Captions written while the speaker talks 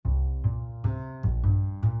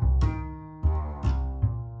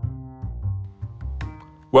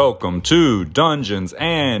Welcome to Dungeons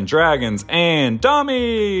and Dragons and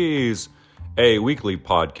Dummies, a weekly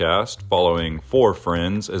podcast following four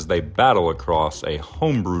friends as they battle across a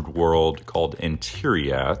homebrewed world called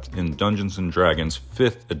Antiriath in Dungeons and Dragons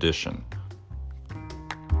 5th edition.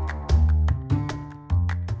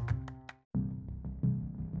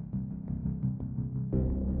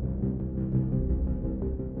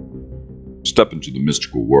 Step into the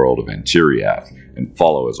mystical world of Antiriath and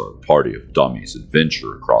follow as our party of dummies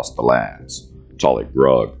adventure across the lands. Tolly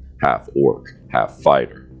Grug, half orc, half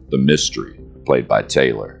fighter, the Mystery, played by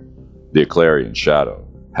Taylor. The Eclarian Shadow,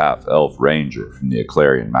 half elf ranger from the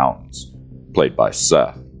Eclarian Mountains, played by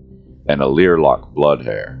Seth. And a Learlock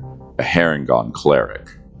Bloodhair, a Harengon cleric,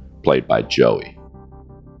 played by Joey.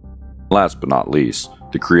 Last but not least,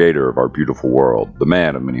 the creator of our beautiful world, the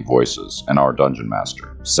man of many voices, and our dungeon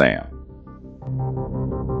master, Sam.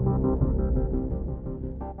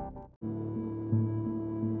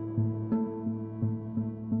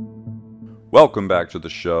 Welcome back to the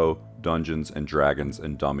show, Dungeons and Dragons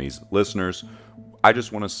and Dummies listeners. I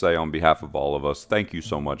just want to say on behalf of all of us, thank you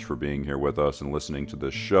so much for being here with us and listening to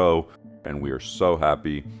this show. And we are so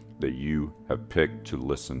happy that you have picked to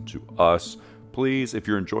listen to us. Please, if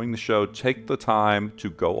you're enjoying the show, take the time to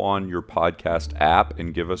go on your podcast app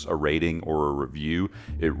and give us a rating or a review.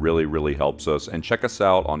 It really, really helps us. And check us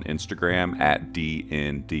out on Instagram at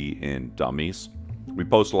DNDNDummies. We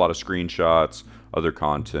post a lot of screenshots, other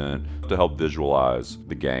content to help visualize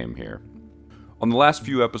the game here. On the last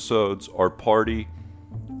few episodes, our party,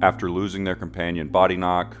 after losing their companion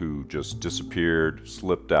Bodyknock, who just disappeared,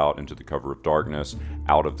 slipped out into the cover of darkness,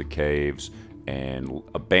 out of the caves, and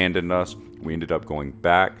abandoned us, we ended up going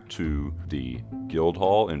back to the guild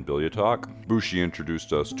hall in Bilyatoc. Bushi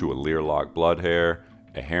introduced us to a Learlock Bloodhair,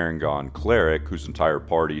 a Harengon cleric whose entire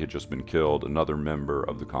party had just been killed, another member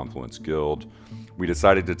of the Confluence Guild. We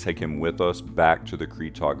decided to take him with us back to the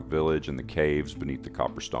Kreetalk village in the caves beneath the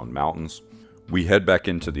Copperstone Mountains. We head back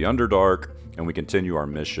into the Underdark, and we continue our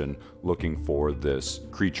mission looking for this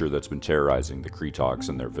creature that's been terrorizing the Kreetalks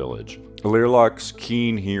and their village. Learlock's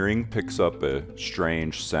keen hearing picks up a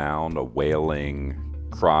strange sound, a wailing,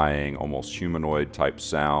 crying, almost humanoid type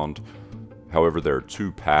sound. However, there are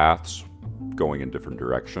two paths going in different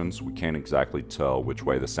directions. We can't exactly tell which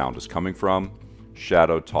way the sound is coming from.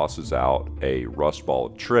 Shadow tosses out a rust ball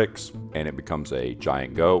of tricks, and it becomes a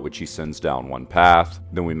giant goat, which he sends down one path.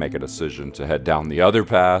 Then we make a decision to head down the other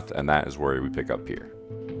path, and that is where we pick up here.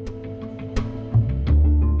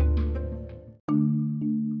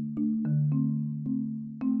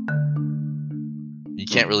 You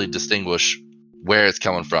can't really distinguish where it's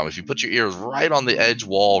coming from. If you put your ears right on the edge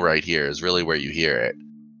wall right here is really where you hear it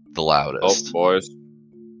the loudest. Oh, boys.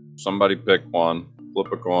 Somebody pick one. Flip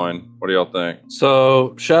a coin. What do y'all think?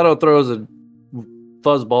 So Shadow throws a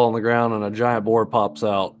fuzzball on the ground and a giant boar pops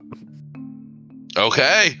out.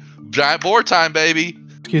 Okay, giant boar time, baby.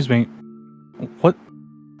 Excuse me. What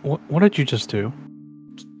did you just do?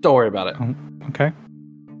 Don't worry about it. Okay.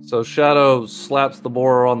 So Shadow slaps the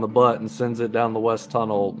boar on the butt and sends it down the west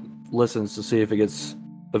tunnel, listens to see if it gets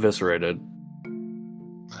eviscerated.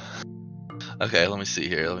 Okay, let me see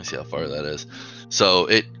here. Let me see how far that is. So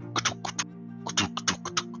it...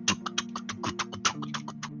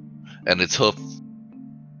 and its hoof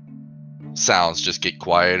sounds just get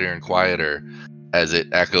quieter and quieter as it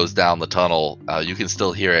echoes down the tunnel. You can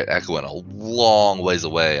still hear it echoing a long ways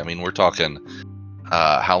away. I mean, we're talking,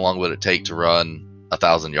 how long would it take to run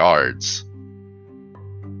 1,000 yards? A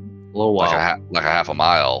little while. Like a half a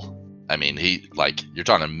mile. I mean, you're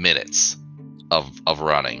talking minutes of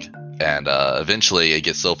running. And eventually it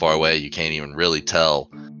gets so far away you can't even really tell.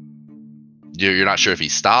 You're not sure if he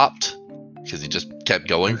stopped because he just kept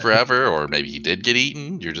going forever, or maybe he did get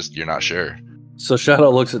eaten. You're not sure. So Shadow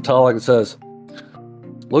looks at Tolak and says,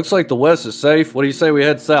 "Looks like the west is safe. What do you say we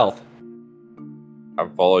head south?" I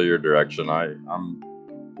follow your direction. I'm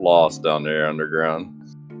lost down there underground.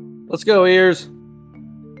 Let's go, Ears.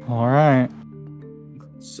 All right.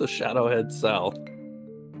 So Shadow heads south.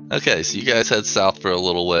 Okay, so you guys head south for a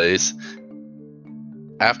little ways.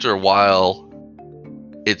 After a while,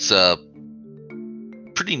 it's a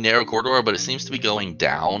pretty narrow corridor, but it seems to be going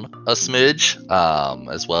down a smidge,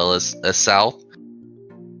 as well as south.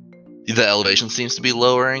 The elevation seems to be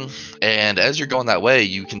lowering, and as you're going that way,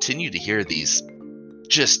 you continue to hear these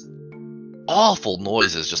just awful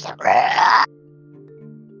noises, just like...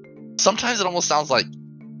 Sometimes it almost sounds like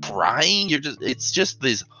crying. It's just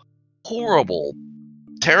these horrible,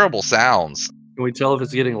 terrible sounds. Can we tell if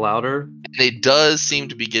it's getting louder? And it does seem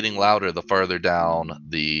to be getting louder the farther down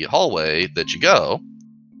the hallway that you go.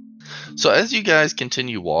 So as you guys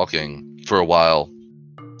continue walking for a while,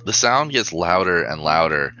 The sound gets louder and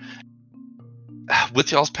louder.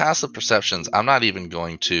 With y'all's passive perceptions, I'm not even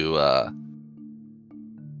going to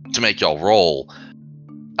make y'all roll.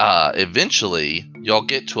 Eventually, y'all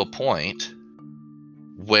get to a point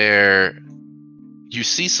where you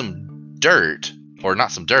see some dirt, or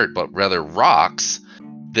not some dirt, but rather rocks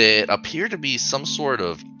that appear to be some sort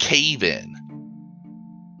of cave-in.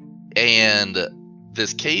 And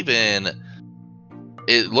this cave-in,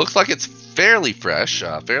 it looks like it's fairly fresh,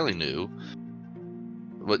 fairly new.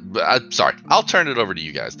 But sorry, I'll turn it over to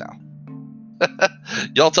you guys now.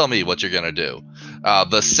 Y'all tell me what you're gonna do.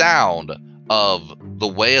 The sound of the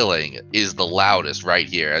wailing is the loudest right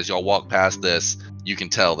here. As y'all walk past this, you can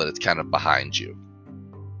tell that it's kind of behind you.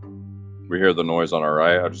 We hear the noise on our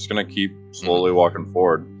right. I'm just gonna keep slowly walking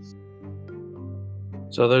forward.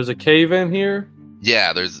 So there's a cave in here?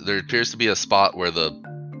 Yeah, there appears to be a spot where the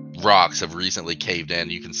rocks have recently caved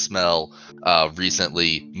in. You can smell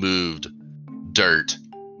recently moved dirt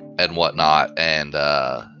and whatnot, and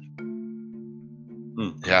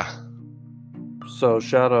yeah. So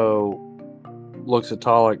Shadow looks at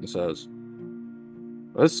Talik and says,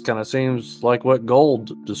 "This kind of seems like what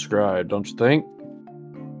Gold described, don't you think?"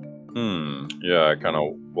 Yeah, I kind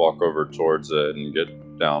of walk over towards it and get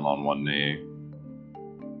down on one knee.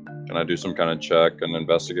 Can I do some kind of check and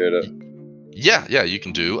investigate it? Yeah, you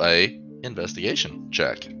can do a investigation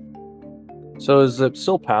check. So is it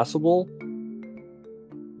still passable?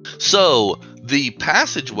 So the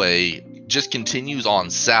passageway just continues on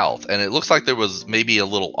south, and it looks like there was maybe a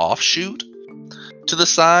little offshoot to the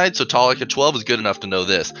side. So Talik at 12 is good enough to know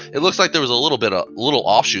this. It looks like there was a little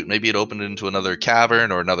offshoot. Maybe it opened into another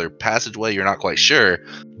cavern or another passageway. You're not quite sure,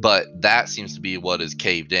 but that seems to be what is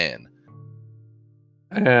caved in.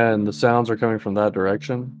 And the sounds are coming from that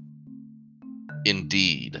direction?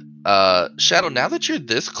 Indeed. Shadow, now that you're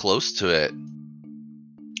this close to it,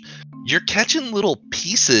 you're catching little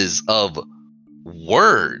pieces of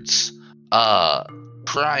words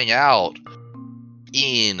crying out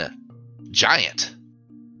in giant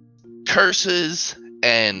curses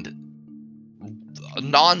and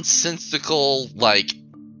nonsensical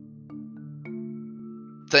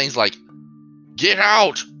things like "get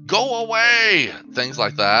out, go away," things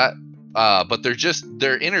like that. But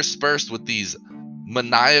they're interspersed with these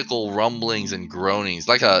maniacal rumblings and groanings,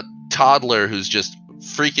 like a toddler who's just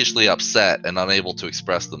freakishly upset and unable to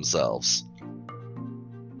express themselves.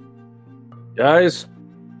 Guys,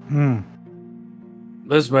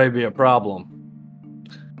 this may be a problem.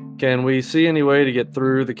 Can we see any way to get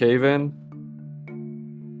through the cave-in?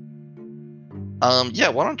 Yeah,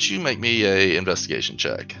 why don't you make me a investigation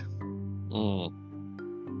check?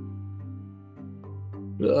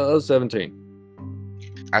 17.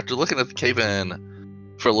 After looking at the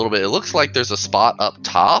cave-in for a little bit, it looks like there's a spot up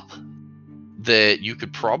top that you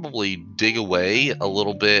could probably dig away a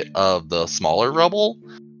little bit of the smaller rubble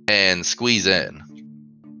and squeeze in.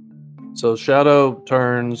 So Shadow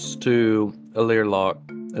turns to Alirlock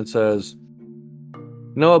and says,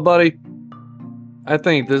 "You know what, buddy? I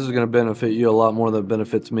think this is going to benefit you a lot more than it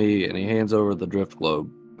benefits me." And he hands over the drift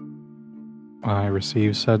globe. I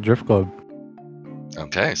receive said drift globe.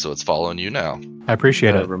 Okay, so it's following you now. I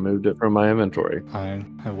appreciate I it. removed it from my inventory. I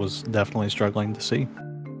was definitely struggling to see,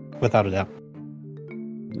 without a doubt.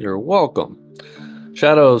 You're welcome.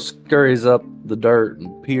 Shadow scurries up the dirt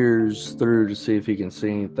and peers through to see if he can see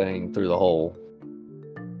anything through the hole.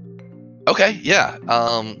 Okay, yeah.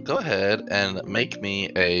 Go ahead and make me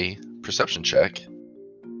a perception check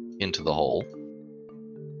into the hole.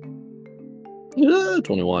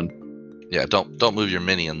 21. Yeah, don't move your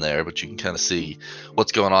mini in there, but you can kind of see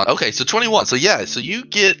what's going on. Okay, so 21. So yeah, so you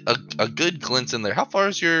get a good glimpse in there. How far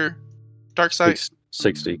is your dark sight?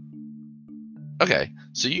 60. Okay,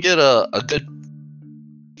 so you get a good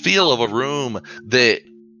feel of a room that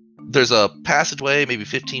there's a passageway, maybe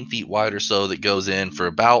 15 feet wide or so, that goes in for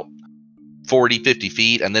about 40, 50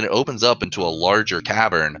 feet, and then it opens up into a larger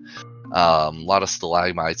cavern. A lot of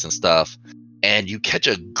stalagmites and stuff. And you catch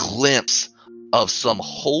a glimpse of some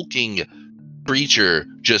hulking creature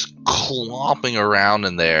just clomping around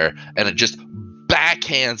in there, and it just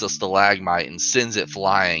backhands a stalagmite and sends it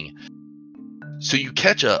flying. So you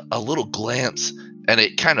catch a little glance, and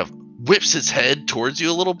it kind of whips its head towards you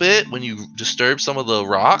a little bit when you disturb some of the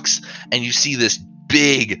rocks, and you see this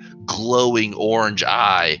big glowing orange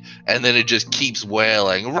eye, and then it just keeps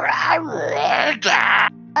wailing.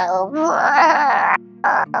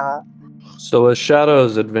 So with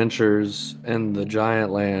Shadow's adventures in the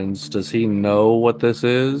Giant Lands, does he know what this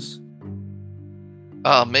is?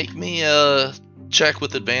 Make me a check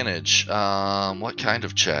with advantage. What kind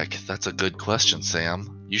of check? That's a good question,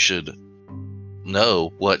 Sam. You should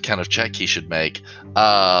know what kind of check he should make.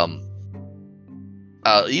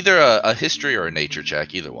 Either a history or a nature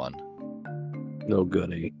check, either one. No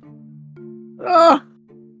goodie. Ah!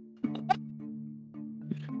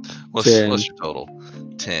 What's 10. your total?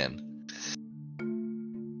 10.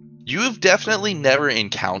 You have definitely never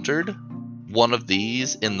encountered one of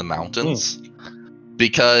these in the mountains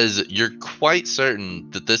because you're quite certain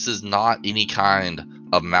that this is not any kind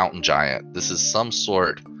of mountain giant. This is some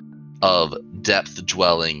sort of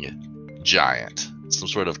depth-dwelling giant, some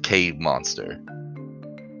sort of cave monster.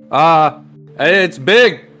 It's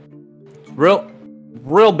big.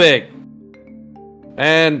 Real big.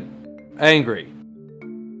 And angry.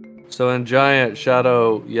 So in giant,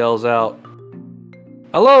 Shadow yells out,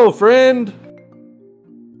 "Hello, friend!"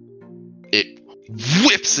 It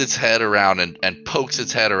whips its head around and pokes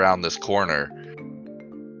its head around this corner.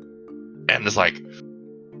 And is like,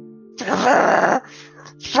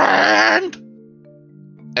 "Friend!"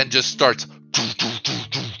 And just starts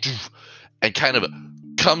and kind of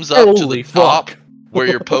comes up to the top where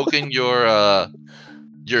you're poking your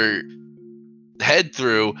head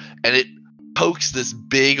through, and it pokes this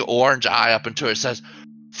big orange eye up into it. It says,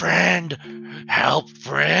 "Friend, help,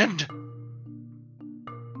 friend."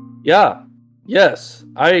 Yeah. Yes,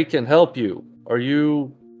 I can help you. Are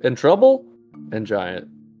you in trouble? And giant.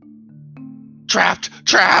 Trapped!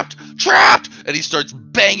 And he starts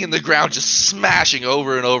banging the ground, just smashing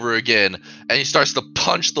over and over again. And he starts to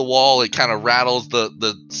punch the wall. It kind of rattles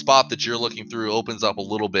the spot that you're looking through, opens up a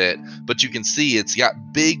little bit. But you can see it's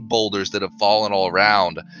got big boulders that have fallen all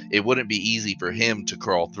around. It wouldn't be easy for him to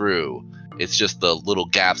crawl through. It's just the little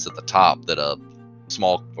gaps at the top that a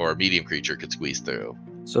small or a medium creature could squeeze through.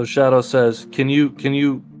 So Shadow says, Can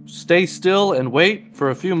you stay still and wait for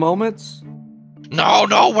a few moments? No,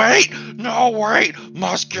 wait!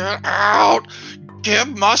 Must get out!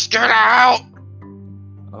 Gib must get out!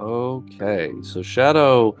 Okay, so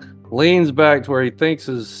Shadow leans back to where he thinks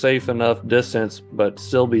is safe enough distance, but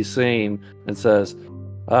still be seen, and says,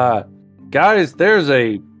 guys, there's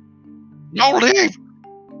a No, leave!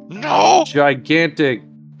 No! gigantic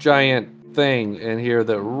giant thing in here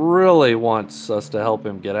that really wants us to help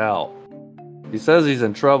him get out. He says he's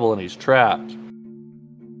in trouble and he's trapped.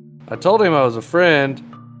 I told him I was a friend.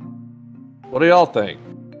 What do y'all think?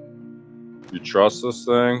 You trust this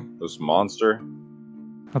thing? This monster?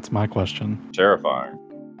 That's my question. Terrifying.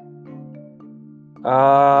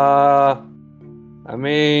 I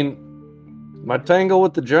mean, my tangle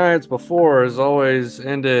with the giants before has always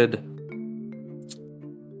ended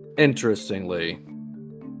interestingly.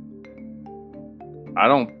 I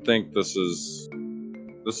don't think this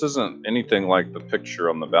isn't anything like the picture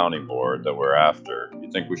on the bounty board that we're after. You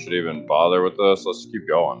think we should even bother with this? Let's keep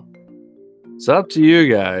going. It's up to you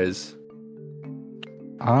guys.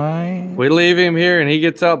 We leave him here and he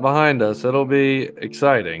gets out behind us. It'll be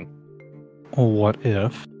exciting. What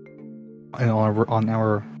if, on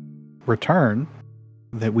our return,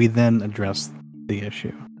 that we then address the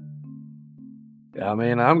issue? I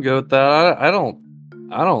mean, I'm good with that. I don't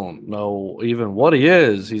know even what he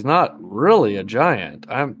is. He's not really a giant.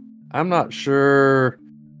 I'm not sure.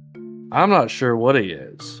 I'm not sure what he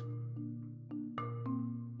is.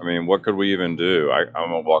 I mean, what could we even do? I'm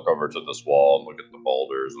gonna walk over to this wall and look at the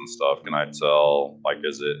boulders and stuff. Can I tell, like,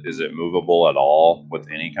 is it movable at all with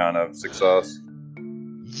any kind of success?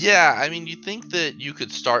 Yeah, I mean, you think that you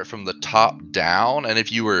could start from the top down, and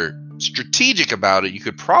if you were strategic about it, you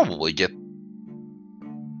could probably get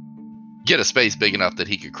a space big enough that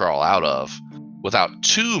he could crawl out of without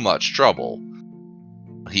too much trouble.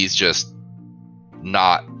 He's just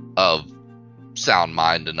not of sound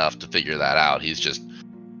mind enough to figure that out.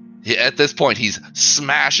 At this point, he's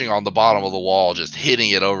smashing on the bottom of the wall, just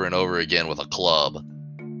hitting it over and over again with a club.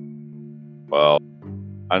 Well,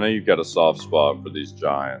 I know you've got a soft spot for these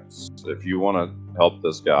giants. If you want to help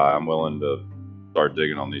this guy, I'm willing to start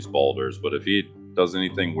digging on these boulders. But if he does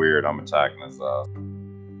anything weird, I'm attacking his ass.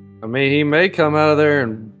 I mean, he may come out of there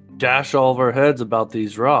and dash all of our heads about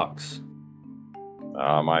these rocks.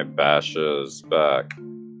 I might bash his back.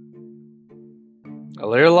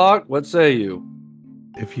 Alirlock, what say you?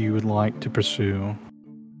 If you would like to pursue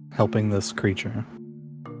helping this creature,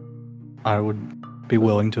 I would be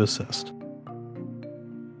willing to assist.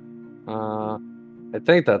 I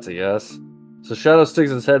think that's a yes. So Shadow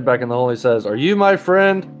sticks his head back in the hole and he says, "Are you my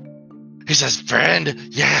friend?" He says, "Friend,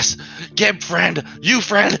 yes. Gib, friend. You,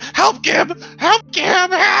 friend. Help, Gib. Help,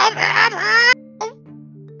 Gib. Help.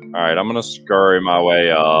 All right, I'm going to scurry my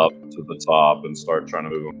way up to the top and start trying to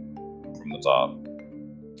move him from the top.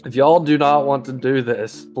 If y'all do not want to do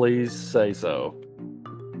this, please say so.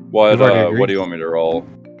 What We've already agreed. what do you want me to roll,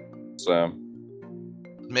 Sam?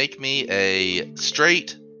 make me a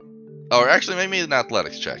straight, or actually make me an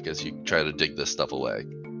athletics check as you try to dig this stuff away.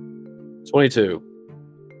 22.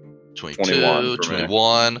 22,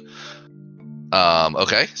 21.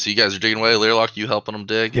 Okay, so you guys are digging away. Learlock, you helping them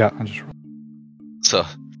dig? Yeah, I just So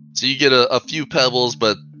you get a few pebbles,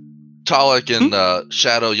 but Talik and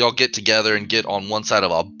Shadow, y'all get together and get on one side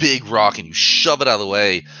of a big rock, and you shove it out of the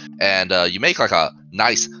way, and you make like a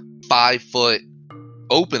nice 5-foot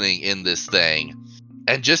opening in this thing.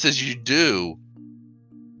 And just as you do,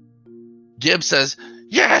 Gib says,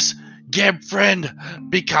 "Yes, Gib friend,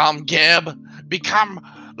 become Gib, become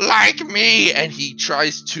like me," and he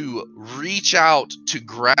tries to reach out to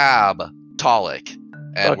grab Talik,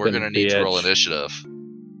 and we're Fucking gonna need to roll bitch. initiative.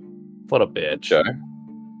 What a bitch. Okay.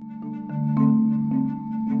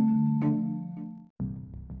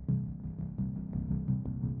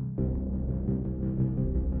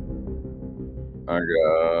 I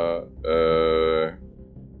got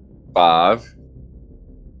 5.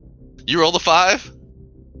 You roll the 5?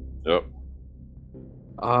 Yep.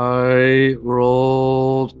 I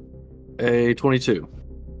rolled a 22.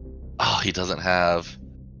 Oh, he doesn't have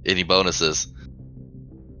any bonuses.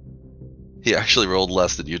 He actually rolled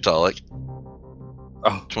less than you, Talik.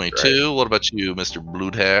 Oh, 22. great. What about you, Mr.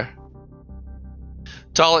 Bloodhair?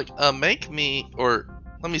 Talik, make me, or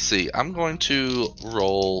let me see. I'm going to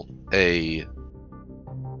roll a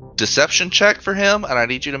deception check for him, and I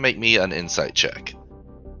need you to make me an insight check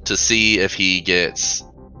to see if he gets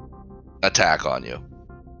attack on you.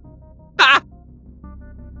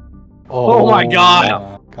 Oh my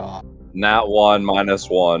God. God. Nat 1 minus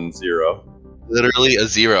 1, 0. Literally a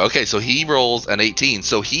 0. Okay, so he rolls an 18.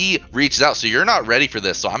 So he reaches out. So you're not ready for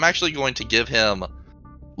this. So I'm actually going to give him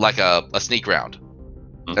like a sneak round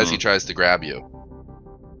as he tries to grab you,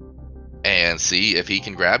 and see if he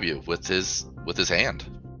can grab you with his hand.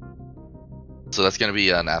 So that's going to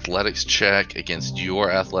be an athletics check against your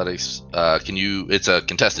athletics. It's a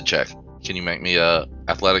contested check. Can you make me a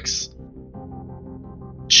athletics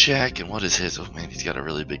check? And what is his? Oh man, he's got a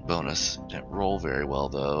really big bonus. Didn't roll very well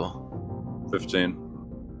though.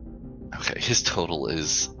 15. Okay, his total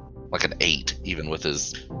is like an 8, even with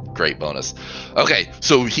his great bonus. Okay,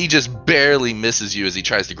 so he just barely misses you as he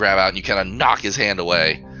tries to grab out, and you kind of knock his hand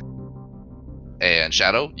away. And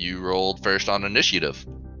Shadow, you rolled first on initiative.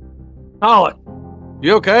 Talik,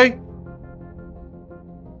 you okay?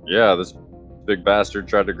 Yeah, this big bastard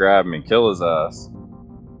tried to grab me, kill his ass.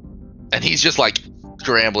 And he's just like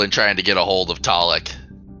scrambling, trying to get a hold of Talik.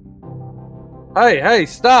 Hey,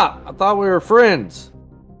 stop. I thought we were friends.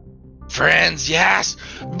 Friends, yes!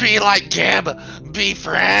 Be like Gib! Be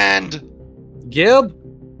friend! Gib?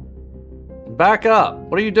 Back up.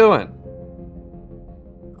 What are you doing?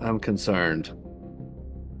 I'm concerned.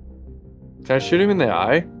 Can I shoot him in the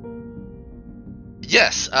eye?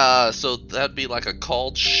 Yes, so that'd be like a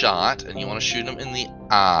called shot, and you want to shoot him in the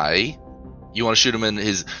eye. You want to shoot him in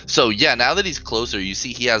his... So yeah, now that he's closer, you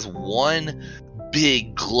see he has one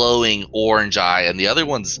big glowing orange eye, and the other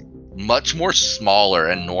one's much more smaller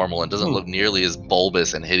and normal and doesn't look nearly as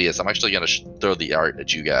bulbous and hideous. I'm actually going to throw the art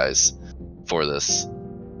at you guys for this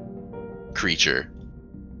creature.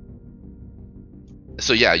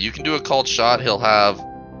 So yeah, you can do a called shot. He'll have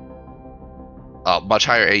a much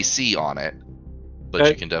higher AC on it, but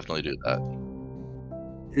you can definitely do that.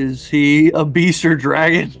 Is he a beast or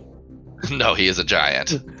dragon? No, he is a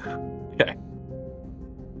giant. Okay.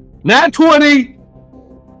 Nat 20!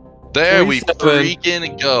 There we 27.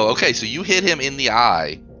 freaking go. Okay, so you hit him in the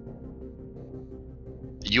eye.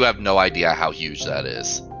 You have no idea how huge that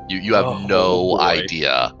is. You have no boy.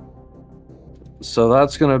 idea. So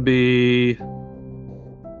that's going to be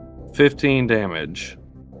 15 damage.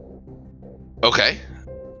 Okay.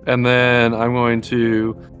 And then I'm going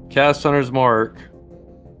to cast Hunter's Mark.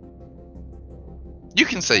 You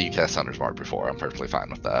can say you cast Hunter's Mark before. I'm perfectly fine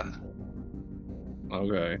with that.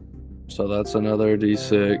 Okay. So that's another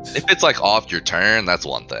D6. If it's like off your turn, that's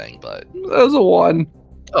one thing, but... That was a 1.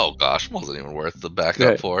 Oh gosh, wasn't even worth the backup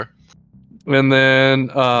Okay. for. And then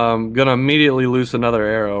gonna immediately loose another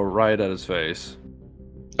arrow right at his face.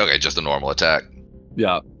 Okay, just a normal attack.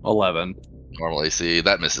 Yeah, 11. Normal AC.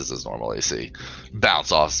 That misses his normal AC.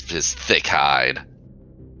 Bounce off his thick hide.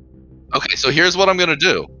 Okay, so here's what I'm going to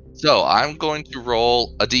do. So I'm going to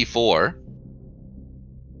roll a d4,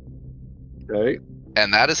 Okay.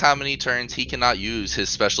 and that is how many turns he cannot use his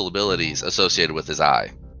special abilities associated with his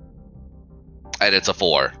eye. And it's a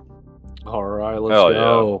 4. All right, let's Hell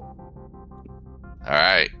go. All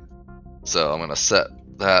right. So I'm going to set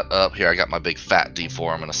that up here. I got my big fat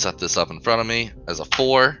d4. I'm going to set this up in front of me as a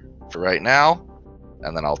 4 for right now.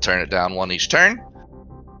 And then I'll turn it down 1 each turn.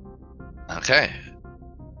 Okay.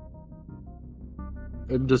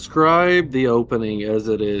 Describe the opening as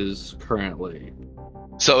it is currently.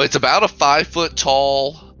 So it's about a 5-foot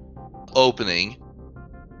tall opening.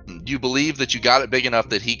 You believe that you got it big enough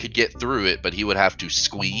that he could get through it, but he would have to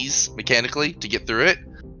squeeze mechanically to get through it.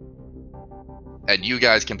 And you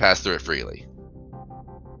guys can pass through it freely.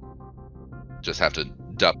 Just have to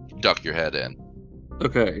duck your head in.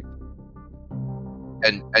 Okay.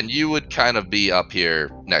 And you would kind of be up here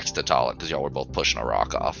next to Talik because y'all were both pushing a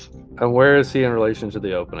rock off. And where is he in relation to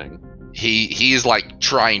the opening? He's like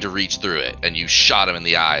trying to reach through it, and you shot him in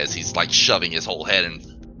the eye as he's like shoving his whole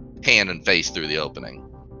hand and face through the opening.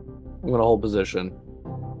 I'm gonna hold position.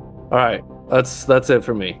 All right, that's it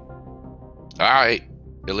for me. All right,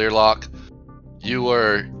 Ilirlock, you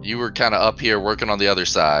were kind of up here working on the other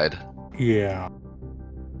side, Yeah.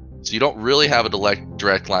 so you don't really have a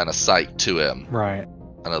direct line of sight to him. Right.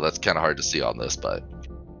 I know that's kind of hard to see on this, but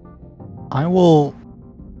I will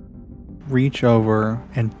reach over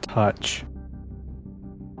and touch.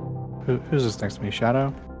 Who's this next to me?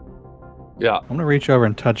 Shadow? Yeah. I'm gonna reach over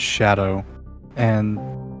and touch Shadow and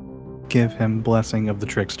give him Blessing of the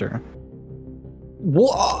Trickster.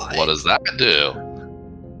 what does that do?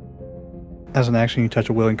 As an action, you touch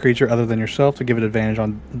a willing creature other than yourself to give it advantage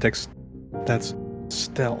on dex. That's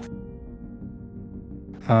stealth.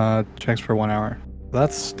 Checks for 1 hour.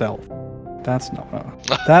 That's stealth. That's not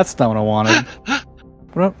what I wanted.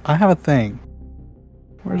 But I have a thing.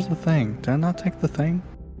 Where's the thing? Did I not take the thing?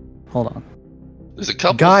 Hold on. There's a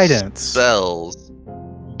couple Guidance. spells.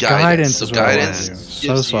 Guidance So is what I wanna guidance do.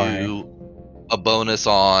 gives So sorry. you a bonus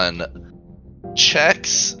on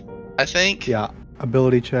checks, I think. Yeah,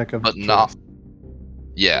 ability check of But choice. not.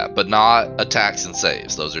 Yeah, but not attacks and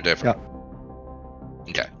saves. Those are different.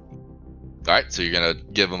 Okay. All right, so you're gonna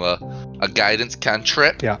give him a guidance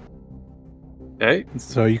cantrip. Yeah. Okay.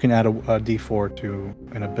 So you can add a D4 to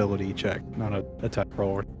an ability check, not an attack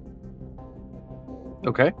roll.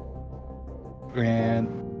 Okay. And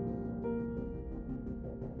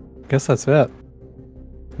I guess that's it.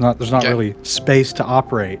 There's not Okay. really space to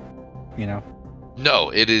operate, you know. No,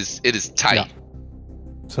 it is tight. Yeah.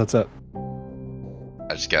 So that's it.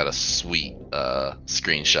 I just got a sweet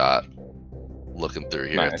screenshot looking through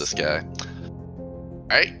here at Nice. this guy. All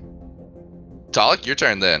right, Talik, your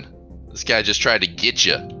turn then. This guy just tried to get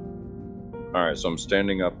you. All right, so I'm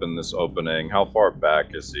standing up in this opening. How far back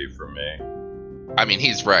is he from me? I mean,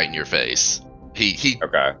 he's right in your face. He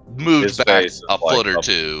Okay. moved His back face is a like foot or up-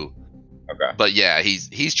 two, Okay. but yeah, he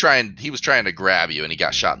was trying to grab you, and he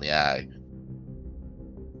got shot in the eye.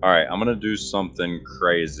 All right, I'm gonna do something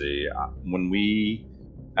crazy.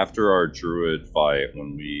 After our druid fight,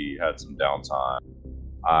 when we had some downtime,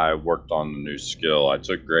 I worked on a new skill. I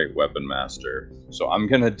took Great Weapon Master, so I'm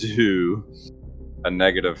gonna do a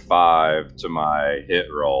 -5 to my hit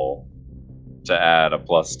roll to add a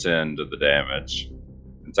 +10 to the damage,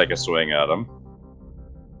 and take a swing at him.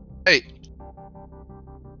 Hey,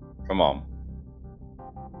 Come on.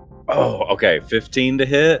 Oh, okay, 15 to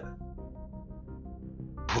hit.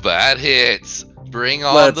 that hits. Bring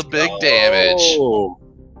on Let's the big go. damage. All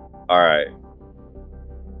right.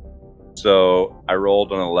 So I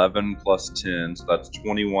rolled an 11 plus 10, so that's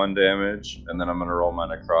 21 damage, and then I'm gonna roll my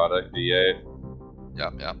necrotic d8,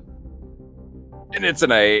 Yep. and it's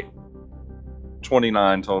an 8.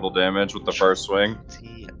 29 total damage with the first swing.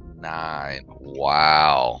 9.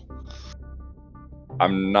 Wow.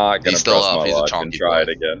 I'm not gonna He's still press up. my He's a luck and chunky try boy.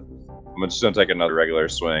 it again. I'm just gonna take another regular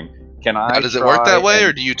swing. Can I? Now, does it work try that way, and-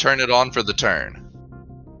 or do you turn it on for the turn?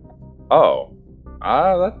 Oh,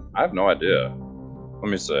 I have no idea.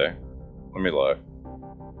 Let me see. Let me look.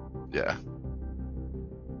 Yeah.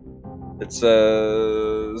 It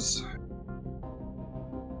says.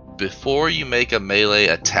 Before you make a melee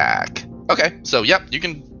attack. Okay, so yep, you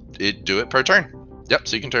can do it per turn. Yep,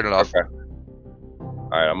 so you can turn it off. Okay.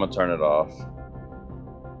 Alright, I'm gonna turn it off.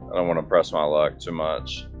 I don't want to press my luck too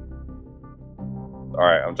much.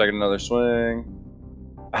 Alright, I'm taking another swing.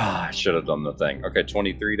 Ah, I should have done the thing. Okay,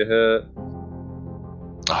 23 to hit.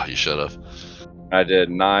 Oh, you should have. I did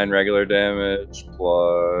 9 regular damage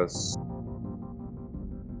plus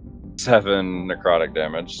 7 necrotic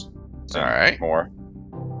damage. Seems Alright. More.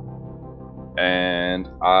 And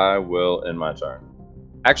I will end my turn.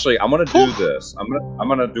 Actually, I'm gonna do this. I'm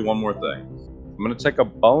gonna do one more thing. I'm gonna take a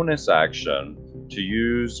bonus action to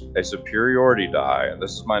use a superiority die.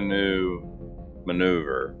 This is my new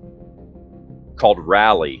maneuver called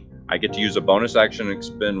Rally. I get to use a bonus action and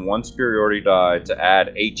expend 1 superiority die to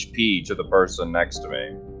add HP to the person next to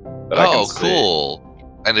me. That I can Oh, see.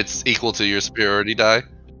 cool. And it's equal to your superiority die?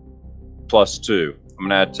 +2. I'm I'm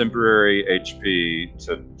gonna add temporary HP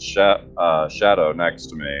to Shadow next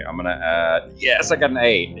to me. I'm gonna add. Yes, I got an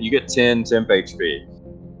 8. You get 10 temp HP.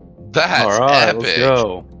 That's All right, epic. let's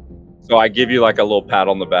go. So I give you like a little pat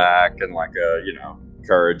on the back and like a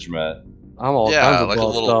encouragement. I'm all Yeah, kinds of like a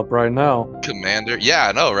buffed little- up right now. Commander. Yeah,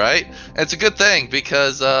 I know, right? And it's a good thing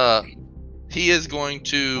because he is going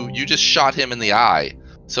to. You just shot him in the eye,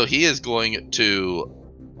 so he is going to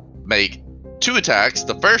make 2 attacks.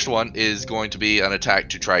 The first one is going to be an attack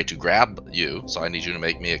to try to grab you. So I need you to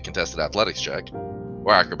make me a contested athletics check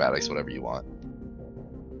or acrobatics, whatever you want.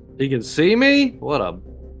 He can see me? What a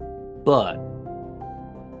butt.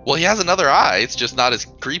 Well, he has another eye. It's just not as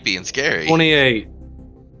creepy and scary. 28.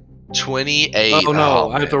 28. Oh no,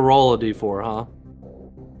 I man. have to roll a d4, huh?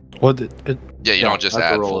 What? Yeah, you don't just I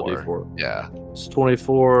have add to roll 4. a d4. Yeah. It's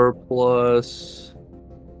 24 plus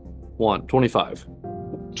 1, 25.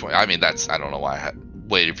 20, I mean, that's. I don't know why I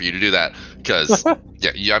waited for you to do that. Because, I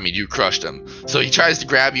mean, you crushed him. So he tries to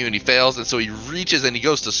grab you and he fails. And so he reaches and he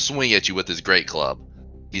goes to swing at you with his great club.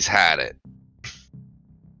 He's had it.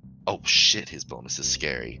 Oh, shit. His bonus is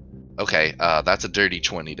scary. Okay, that's a dirty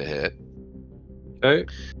 20 to hit. Okay.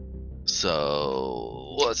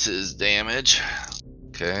 So, what's his damage?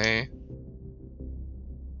 Okay.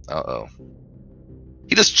 Uh-oh.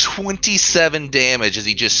 He does 27 damage as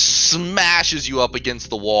he just smashes you up against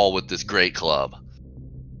the wall with this great club.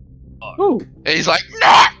 Ooh. And he's like,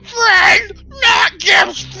 not friend! Not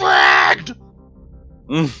Gibbs friend!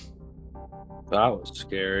 That was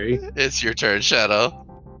scary. It's your turn, Shadow.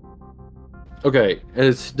 Okay,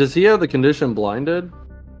 does he have the condition blinded?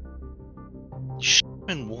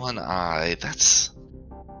 In one eye, that's...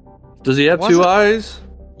 Does he have Was 2 it- eyes?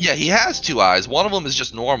 Yeah, he has 2 eyes. One of them is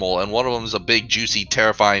just normal, and one of them is a big, juicy,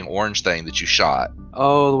 terrifying orange thing that you shot.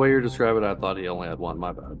 Oh, the way you're describing it, I thought he only had 1.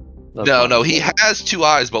 My bad. That's No, fine. no, he has 2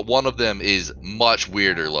 eyes, but one of them is much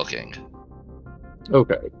weirder looking.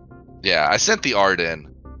 Okay. Yeah, I sent the art in,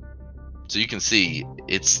 so you can see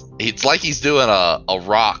it's like he's doing a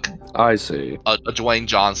rock, I see. a Dwayne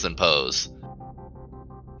Johnson pose,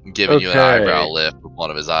 giving you an eyebrow Okay. lift with one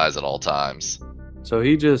of his eyes at all times. So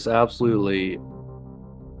he just absolutely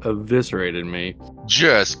eviscerated me.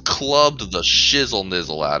 Just clubbed the shizzle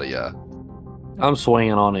nizzle out of you. I'm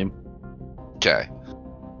swinging on him. Okay,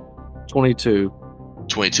 22.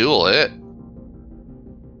 22 will hit.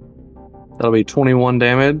 That'll be 21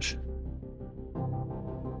 damage.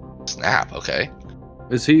 Snap. Okay.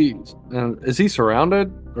 Is he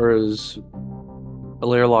surrounded, or is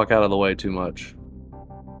Learlock out of the way too much?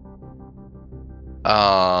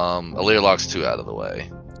 Learlock's 2 out of the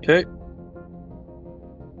way. Okay.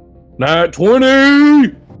 Nat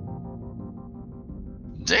 20.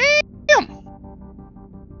 Damn.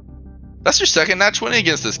 That's your second nat 20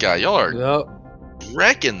 against this guy. Y'all are Yep.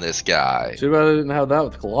 wrecking this guy. Too bad I didn't have that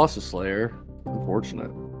with Colossus Slayer.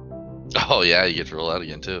 Unfortunate. Oh yeah, you get to roll that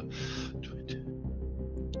again too.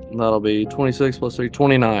 That'll be 26 plus 3,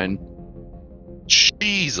 29.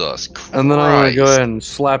 Jesus Christ. And then I'm gonna go ahead and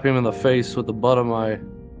slap him in the face with the butt of my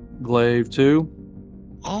glaive too.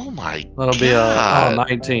 Oh my That'll be God.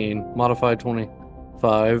 19, modified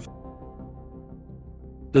 25.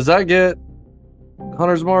 Does that get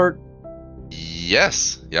Hunter's Mark?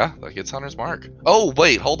 Yes. Yeah, that gets Hunter's Mark. Oh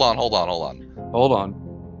wait, hold on. Hold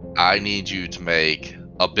on. I need you to make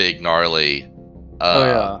a big gnarly Oh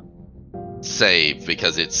yeah. save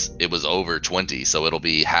because it was over 20, so it'll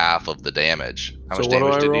be half of the damage. How So much what do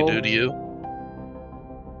damage I did roll? he do to you?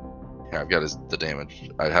 Here, I've got the damage.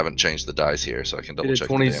 I haven't changed the dice here, so I can He double did check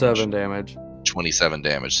 27 the damage. damage. 27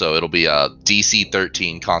 damage. So it'll be a DC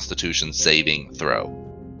 13 Constitution saving throw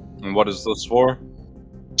And what is this for?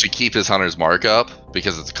 to keep his Hunter's Mark up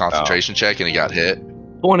because it's a concentration check and he got hit.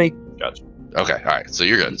 20. Gotcha. Okay, all right. So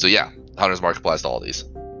you're good. So yeah, Hunter's Mark applies to all these.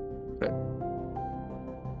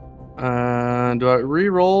 Do I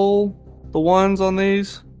re-roll the ones on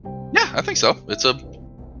these? Yeah, I think so. It's a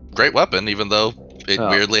great weapon, even though it Oh.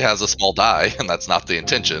 weirdly has a small die, and that's not the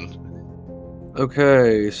intention.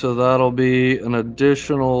 Okay, so that'll be an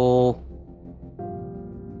additional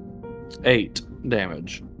 8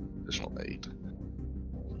 damage. Additional 8.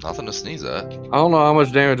 Nothing to sneeze at. I don't know how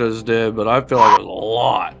much damage I just did, but I feel like it was a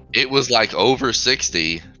lot. It was like over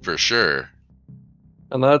 60 for sure.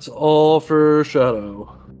 And that's all for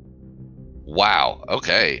Shadow. Wow.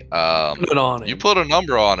 Okay. Put it on him. You put a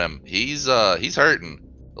number on him. He's hurting.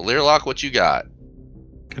 Learlock, what you got?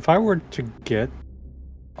 If I were to get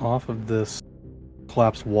off of this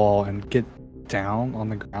collapsed wall and get down on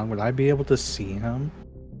the ground, would I be able to see him?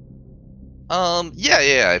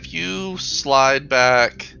 Yeah. If you slide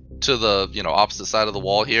back to the, opposite side of the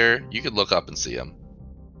wall here, you could look up and see him.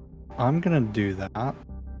 I'm gonna do that.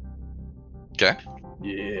 Okay.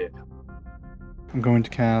 Yeah. I'm going to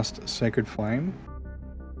cast Sacred Flame.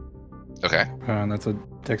 Okay. And that's a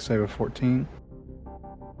dex save of 14.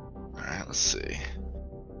 All right. Let's see.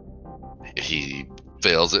 He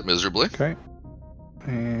fails it miserably. Okay.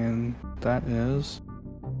 And that is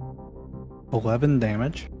 11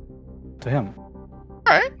 damage to him. All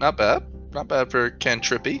right. Not bad. Not bad for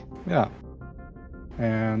Cantrippy. Yeah.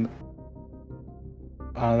 And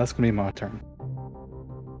that's going to be my turn.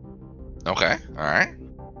 Okay. All right.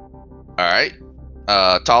 All right.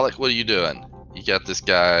 Talik, what are you doing? You got this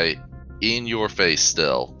guy in your face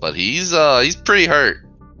still, but he's pretty hurt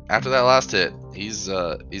after that last hit. He's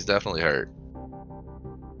definitely hurt.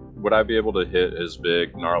 Would I be able to hit his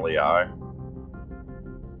big gnarly eye?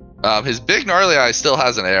 His big gnarly eye still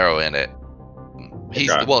has an arrow in it. Okay.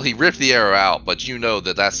 Well, he ripped the arrow out, but you know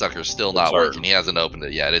that sucker's still not Sorry. working. He hasn't opened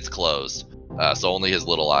it yet. It's closed. So only his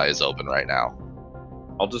little eye is open right now.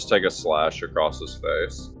 I'll just take a slash across his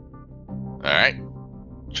face. All right.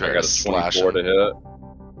 Try I to got a slash 24 him. to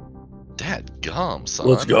hit. Dad gum, son.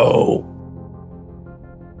 Let's go.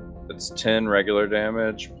 It's 10 regular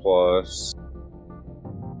damage plus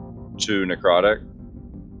 2 necrotic.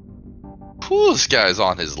 Whew, this guy's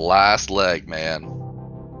on his last leg, man.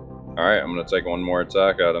 Alright, I'm going to take one more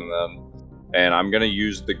attack at him then. And I'm going to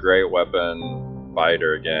use the Great Weapon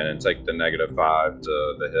Fighter again and take the -5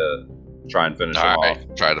 to the hit. Try and finish him All off.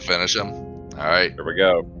 right. Try to finish him. All right. Here we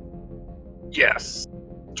go. Yes!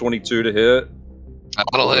 22 to hit.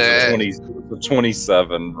 That'll hit. It's a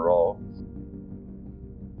 27 roll.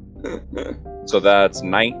 So that's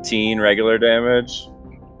 19 regular damage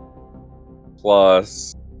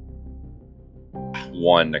plus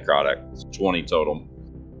 1 necrotic. It's 20 total.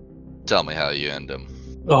 Tell me how you end him.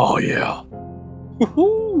 Oh yeah.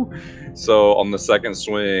 Woohoo! So on the second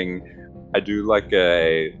swing, I do like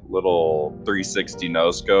a little 360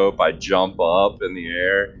 no scope. I jump up in the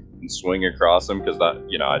air and swing across him because that,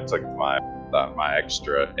 I took my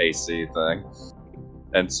extra AC thing,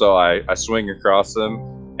 and so I swing across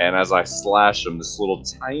him, and as I slash him, this little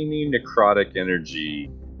tiny necrotic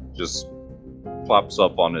energy just pops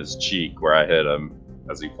up on his cheek where I hit him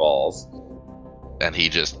as he falls. And he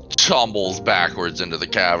just tumbles backwards into the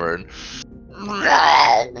cavern.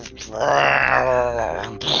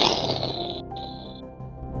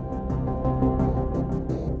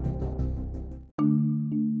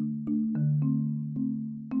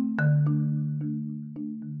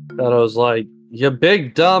 Shadow's like, you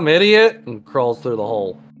big dumb idiot, and crawls through the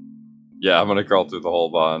hole. Yeah, I'm gonna crawl through the whole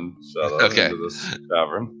bond. Shut up Okay. into this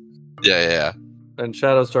cavern. Yeah. And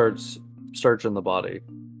Shadow starts searching the body.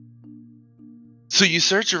 So you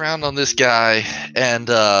search around on this guy, and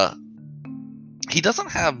he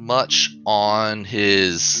doesn't have much on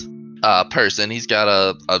his person. He's got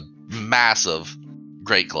a massive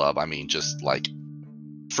great club. I mean, just like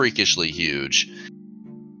freakishly huge.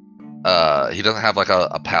 He doesn't have like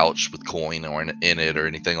a pouch with coin or in it or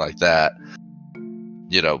anything like that.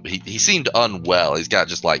 He seemed unwell. He's got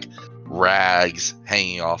just like rags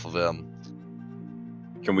hanging off of him.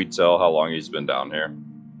 Can we tell how long he's been down here?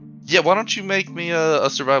 Yeah, why don't you make me a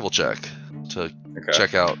survival check to Okay.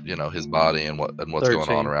 check out, his body and what's 13. going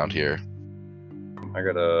on around here. I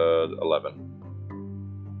got a 11.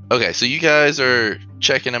 Okay, so you guys are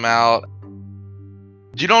checking him out.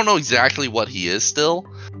 You don't know exactly what he is still,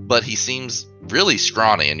 but he seems really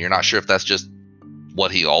scrawny, and you're not sure if that's just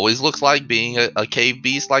what he always looks like, being a cave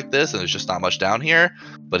beast like this, and there's just not much down here.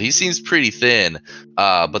 But he seems pretty thin.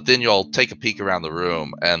 But then you'll take a peek around the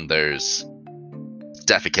room, and there's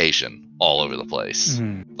defecation all over the place.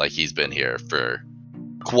 Mhm. Like he's been here for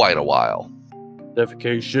quite a while.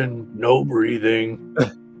 Defecation, no breathing.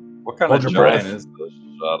 What kind Hold of your giant breath. is this,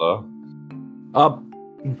 Shadow? A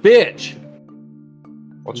bitch.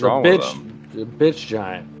 What's The wrong bitch, with him? the bitch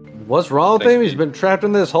giant. What's wrong with Think him? He's he- been trapped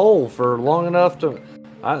in this hole for long enough to.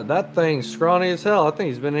 That thing's scrawny as hell. I think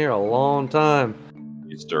he's been here a long time.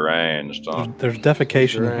 He's deranged, huh? There's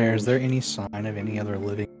defecation in here. Is Strange. there any sign of any other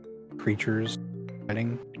living creatures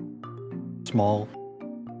fighting? Small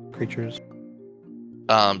creatures?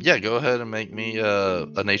 Yeah, go ahead and make me a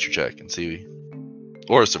nature check and see,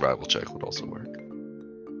 or a survival check would also work.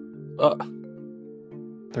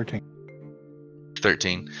 13.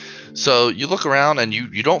 13. So you look around and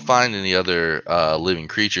you don't find any other living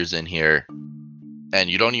creatures in here, and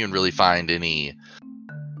you don't even really find any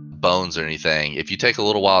bones or anything. If you take a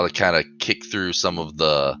little while to kind of kick through some of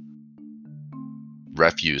the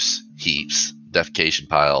refuse heaps, defecation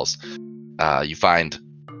piles, you find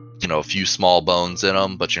a few small bones in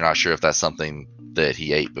them, but you're not sure if that's something that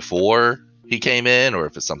he ate before he came in, or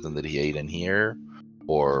if it's something that he ate in here,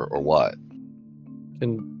 or what?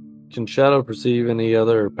 Can Shadow perceive any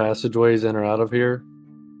other passageways in or out of here?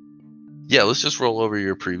 Yeah, let's just roll over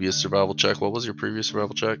your previous survival check. What was your previous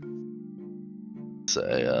survival check?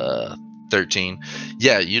 Say 13.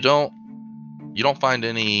 Yeah, you don't find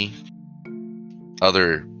any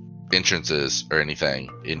other entrances or anything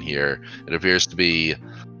in here. It appears to be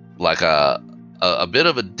like a bit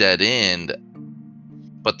of a dead end,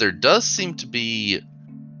 but there does seem to be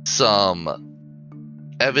some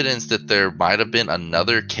evidence that there might have been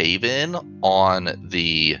another cave-in on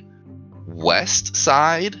the west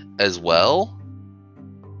side as well.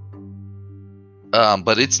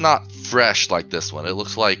 But it's not fresh like this one. It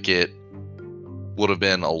looks like it would have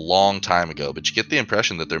been a long time ago, but you get the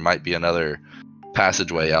impression that there might be another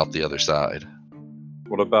passageway out the other side.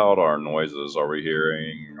 What about our noises? Are we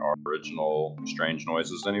hearing our original strange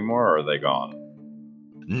noises anymore, or are they gone?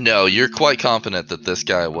 No, you're quite confident that this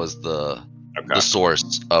guy was the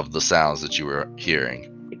source of the sounds that you were hearing.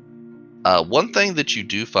 One thing that you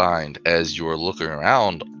do find as you're looking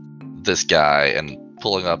around this guy and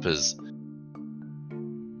pulling up his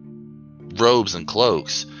robes and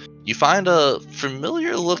cloaks, you find a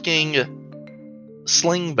familiar looking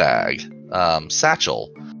sling bag,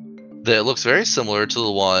 satchel, that looks very similar to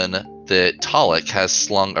the one that Talik has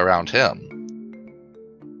slung around him.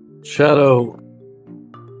 Shadow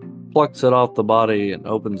plucks it off the body and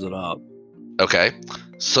opens it up. Okay,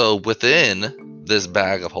 so within this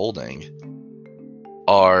bag of holding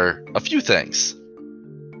are a few things.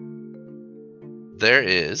 There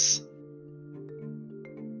is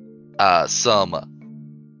some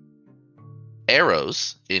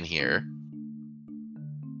arrows in here.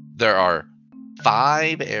 There are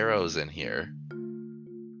 5 arrows in here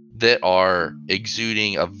that are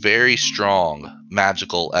exuding a very strong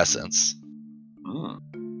magical essence.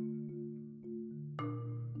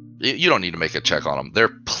 You don't need to make a check on them. They're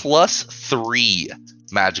 +3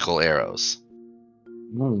 magical arrows.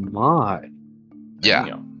 Oh my. Yeah.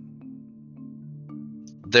 Damn.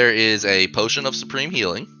 There is a potion of supreme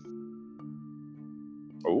healing.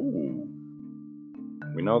 Ooh.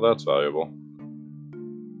 We know that's valuable.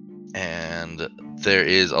 And there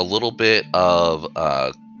is a little bit of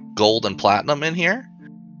gold and platinum in here.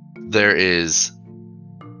 There is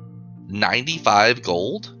 95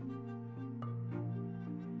 gold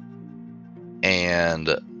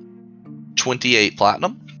and 28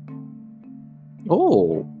 platinum.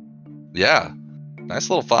 Oh. Yeah, nice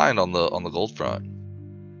little find on the gold front.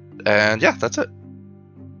 And yeah, that's it.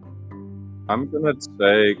 I'm gonna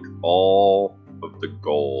take all of the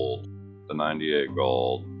gold, the 98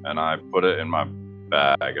 gold, and I put it in my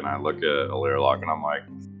bag, and I look at Alirlock, and I'm like,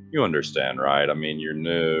 you understand, right? I mean, you're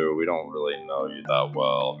new. We don't really know you that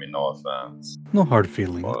well. I mean, no offense. No hard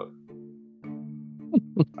feeling. But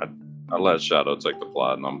I let Shadow take the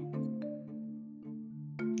platinum.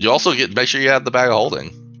 You also make sure you have the bag of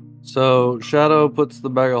holding. So Shadow puts the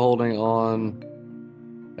bag of holding on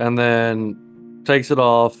and then takes it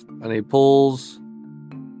off, and he pulls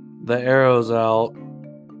the arrows out,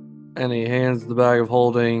 and he hands the bag of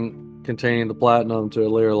holding containing the platinum to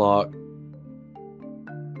Alirlock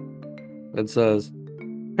and says,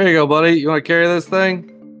 "Here you go, buddy. You want to carry this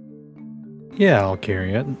thing? Yeah, I'll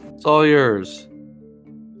carry it. It's all yours."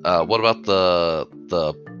 What about the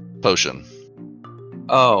potion?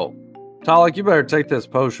 Oh, Talik, you better take this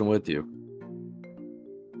potion with you.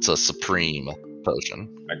 It's a supreme potion.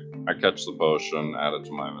 I catch the potion, add it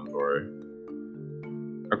to my inventory.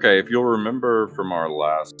 Okay, if you'll remember from our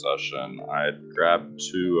last session, I had grabbed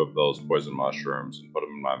 2 of those poison mushrooms and put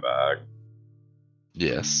them in my bag.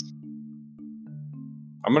 Yes.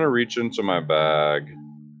 I'm gonna reach into my bag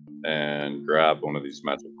and grab one of these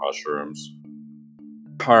magic mushrooms.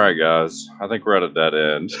 Alright guys, I think we're at a dead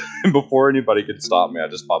end. And before anybody can stop me, I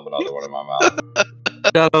just pop another one in my mouth.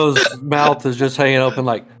 Shadow's mouth is just hanging open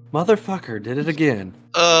like, motherfucker, did it again.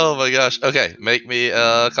 Oh my gosh. Okay, make me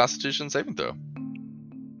a Constitution saving throw.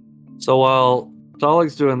 So while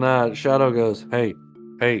Talik's doing that, Shadow goes, Hey,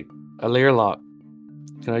 Alirlock,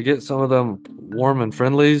 can I get some of them warm and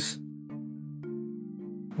friendlies?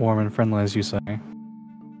 Warm and friendly, as you say.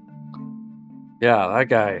 Yeah, that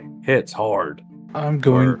guy hits hard. I'm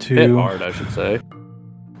going Or to hit hard, I should say.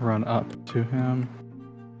 run up to him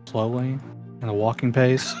slowly in a walking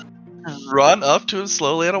pace Run up to him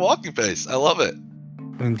slowly at a walking pace. I love it.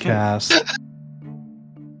 and cast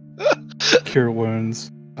Cure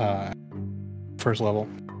Wounds, first level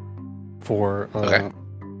for Okay.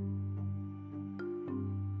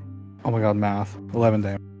 oh my god, math, 11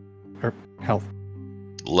 damage or health.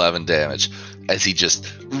 11 damage as he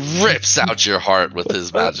just rips out your heart with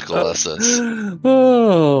his magical essence.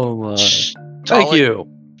 Oh my. Thank Talik, you.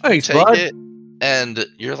 Thanks, take bud. it, and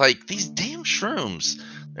you're like, these damn shrooms.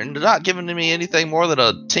 They're not giving me anything more than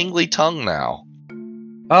a tingly tongue now.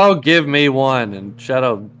 Oh, give me one. And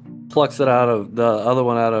Shadow plucks it out of the other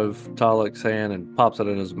one out of Talik's hand and pops it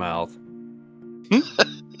in his mouth.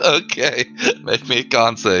 Okay, make me a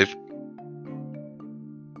con save.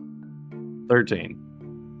 13.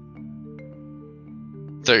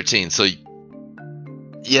 13. So,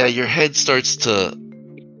 yeah, your head starts to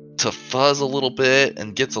fuzz a little bit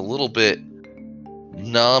and gets a little bit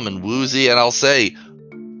numb and woozy. And I'll say,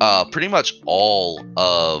 pretty much all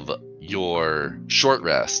of your short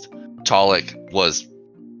rest, Talik was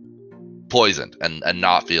poisoned and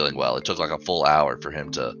not feeling well. It took like a full hour for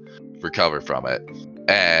him to recover from it.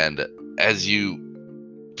 And as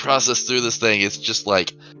you process through this thing, it's just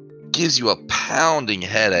like gives you a pounding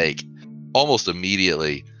headache almost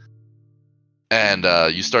immediately. And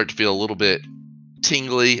you start to feel a little bit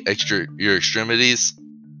tingly your extremities.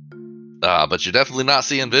 But you're definitely not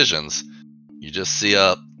seeing visions. You just see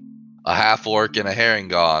a half orc and a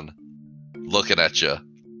herringon looking at you.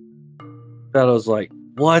 Shadow's like,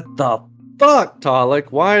 what the fuck,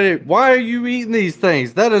 Talik? Why are you eating these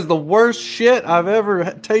things? That is the worst shit I've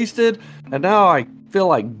ever tasted, and now I feel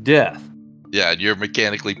like death. Yeah, and you're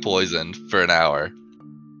mechanically poisoned for an hour.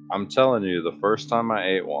 I'm telling you, the first time I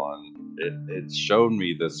ate one, it showed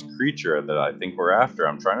me this creature that I think we're after.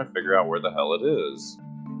 I'm trying to figure out where the hell it is.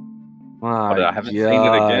 My But I haven't seen it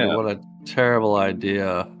God, again. what a terrible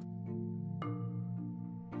idea.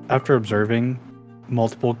 After observing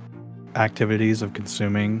multiple activities of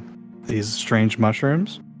consuming these strange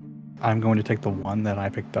mushrooms, I'm going to take the one that I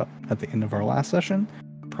picked up at the end of our last session,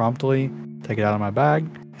 promptly take it out of my bag,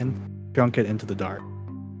 and junk it into the dark.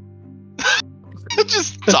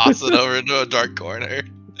 Just toss it over into a dark corner.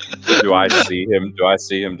 Do I see him? Do I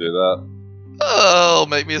see him do that? Oh,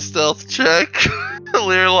 make me a stealth check.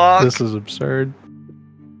 Learlock. This is absurd.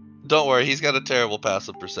 Don't worry, he's got a terrible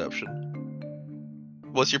passive perception.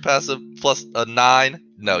 What's your passive? Plus a 9?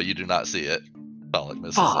 No, you do not see it. Talik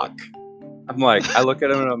misses Fuck. I'm like, I look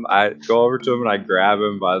at him and I go over to him and I grab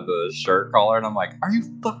him by the shirt collar and I'm like, are you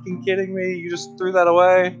fucking kidding me? You just threw that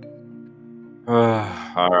away?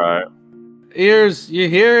 All right. Ears, you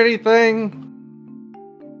hear anything?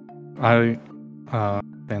 I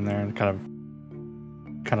stand there and kind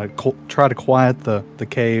of try to quiet the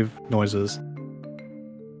cave noises.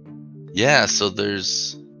 Yeah, so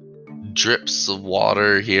there's drips of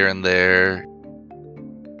water here and there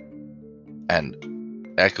and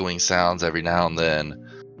echoing sounds every now and then,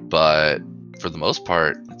 but for the most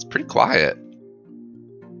part, it's pretty quiet.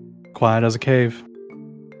 Quiet as a cave.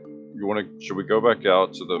 Should we go back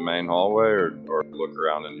out to the main hallway or look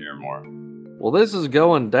around in here more? Well, this is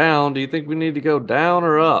going down. Do you think we need to go down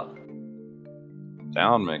or up?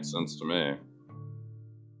 Down makes sense to me.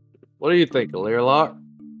 What do you think, Learlock?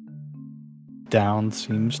 Down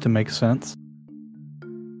seems to make sense.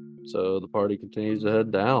 So the party continues to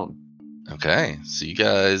head down. Okay, so you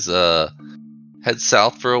guys head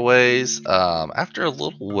south for a ways. After a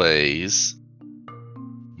little ways,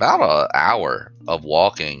 about an hour of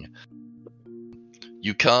walking,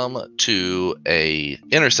 you come to a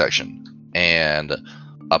intersection, and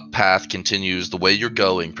a path continues the way you're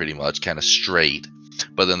going, pretty much, kind of straight.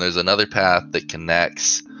 But then there's another path that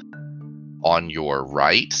connects on your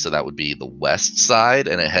right, so that would be the west side,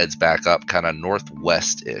 and it heads back up kind of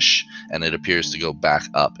northwest-ish, and it appears to go back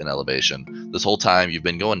up in elevation. This whole time you've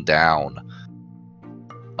been going down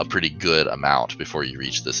a pretty good amount before you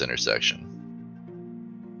reach this intersection.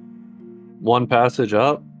 One passage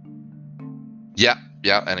up? Yeah,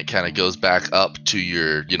 and it kind of goes back up to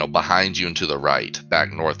your, behind you and to the right,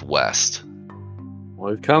 back northwest. Well,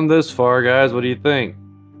 we've come this far, guys. What do you think?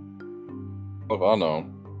 What if I know?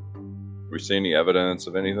 We see any evidence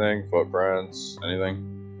of anything? Footprints?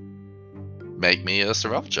 Anything? Make me a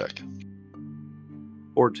survival check.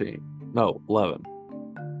 14. No, 11.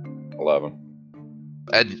 11.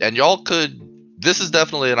 And y'all could... This is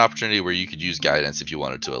definitely an opportunity where you could use guidance if you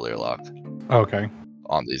wanted to, Learlock, Okay.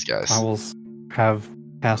 on these guys. I will have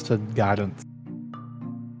casted guidance.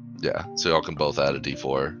 Yeah, so y'all can both add a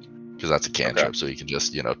d4, because that's a cantrip, Okay. so he can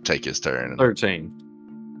just, take his turn. And... 13.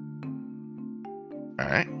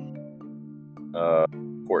 Alright,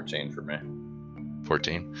 14 for me.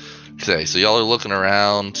 14. Okay, so y'all are looking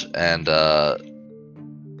around, and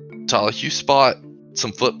Talik, you spot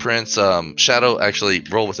some footprints. Shadow, actually,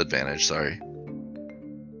 roll with advantage, sorry.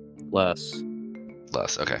 Less.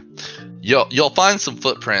 Okay. You'll find some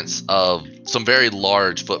footprints of some very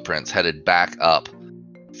large footprints headed back up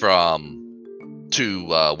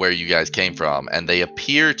to where you guys came from, and they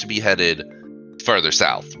appear to be headed further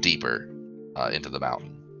south, deeper. into the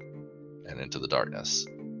mountain and into the darkness.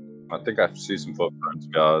 I think I see some footprints,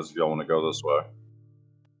 guys. If y'all want to go this way.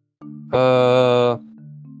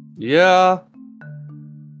 Yeah.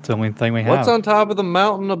 It's the only thing we have. What's on top of the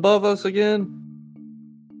mountain above us again?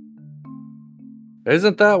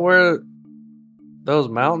 Isn't that where those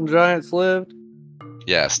mountain giants lived?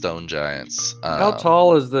 Yeah, stone giants. How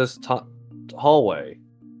tall is this hallway?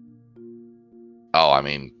 Oh, I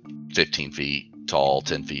mean, 15 feet tall,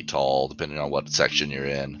 10 feet tall, depending on what section you're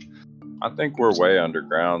in. I think we're way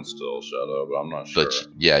underground still, Shadow, but I'm not sure. But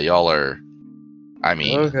yeah, y'all are, I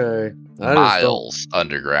mean, Okay. miles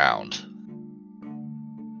underground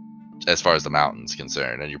as far as the mountain's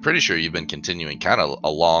concerned. And you're pretty sure you've been continuing kind of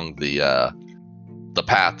along the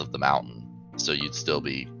path of the mountain. So you'd still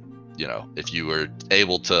be, you know, if you were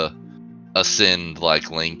able to ascend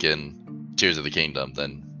like Link in Tears of the Kingdom,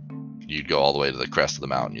 then you'd go all the way to the crest of the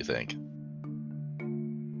mountain, you think.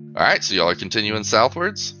 All right, so y'all are continuing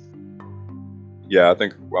southwards? Yeah, I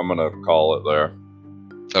think I'm going to call it there.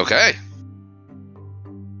 Okay.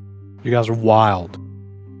 You guys are wild.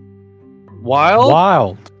 Wild?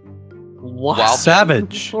 Wild. Wild.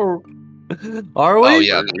 Savage. Are we? Oh,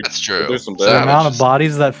 yeah, that's true. Do some The damage. amount of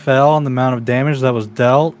bodies that fell and the amount of damage that was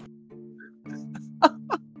dealt.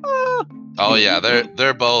 Oh, yeah,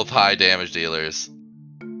 they're both high damage dealers.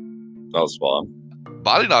 That was fun.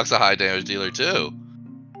 Body Knock's a high damage dealer, too.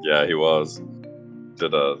 Yeah, he was.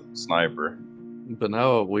 Did a sniper. But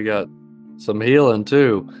now we got some healing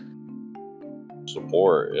too.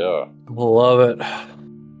 Support, yeah. Love it.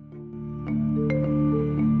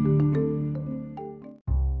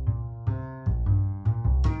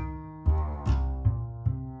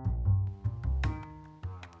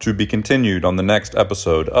 To be continued on the next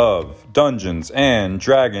episode of Dungeons and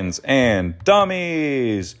Dragons and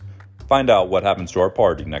Dummies. Find out what happens to our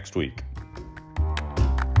party next week.